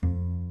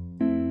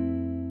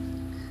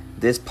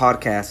This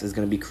podcast is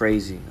gonna be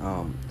crazy.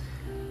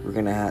 We're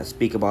gonna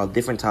speak about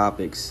different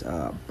topics,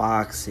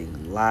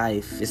 boxing,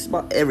 life. It's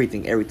about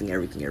everything. I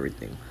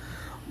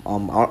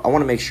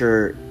want to make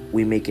sure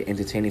we make it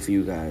entertaining for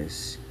you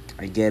guys.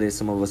 I get it.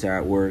 Some of us are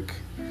at work,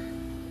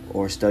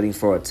 or studying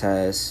for a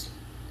test,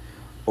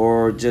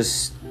 or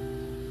just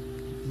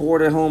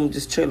bored at home,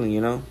 just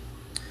chilling.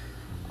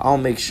 I'll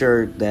make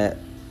sure that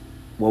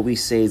what we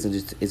say is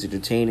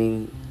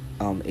entertaining,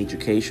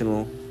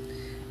 educational,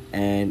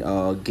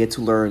 and get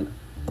to learn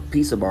a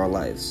piece of our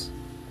lives.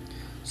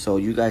 So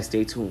you guys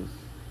stay tuned.